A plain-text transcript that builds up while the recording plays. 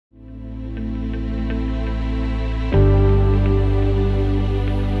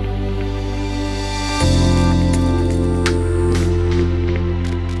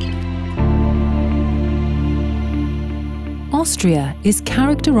Austria is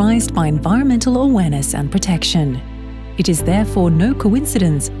characterized by environmental awareness and protection. It is therefore no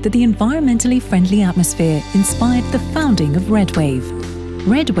coincidence that the environmentally friendly atmosphere inspired the founding of REDWAVE.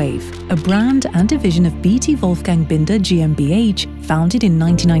 REDWAVE, a brand and division of BT-Systems GmbH, founded in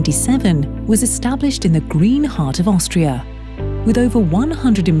 1997, was established in the green heart of Austria. With over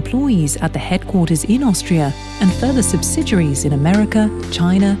 100 employees at the headquarters in Austria and further subsidiaries in America,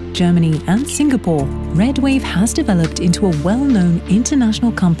 China, Germany and Singapore, REDWAVE has developed into a well-known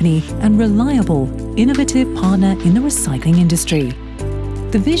international company and reliable, innovative partner in the recycling industry.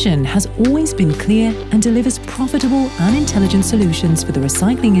 The vision has always been clear and delivers profitable and intelligent solutions for the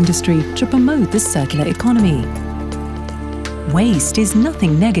recycling industry to promote the circular economy. Waste is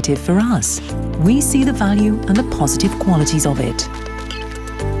nothing negative for us. We see the value and the positive qualities of it.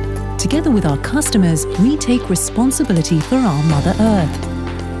 Together with our customers, we take responsibility for our Mother Earth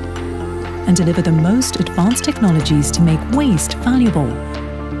and deliver the most advanced technologies to make waste valuable.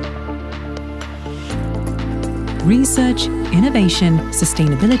 Research, innovation,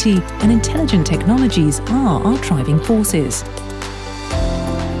 sustainability, and intelligent technologies are our driving forces.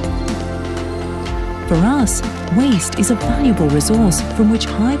 For us, waste is a valuable resource from which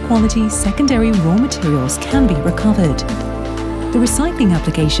high-quality secondary raw materials can be recovered. The recycling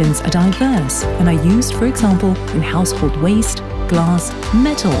applications are diverse and are used, for example, in household waste, glass,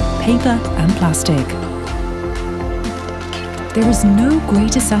 metal, paper, and plastic. There is no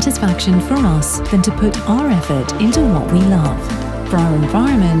greater satisfaction for us than to put our effort into what we love, for our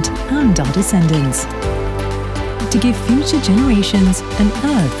environment and our descendants, to give future generations an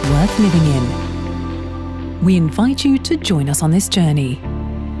earth worth living in. We invite you to join us on this journey.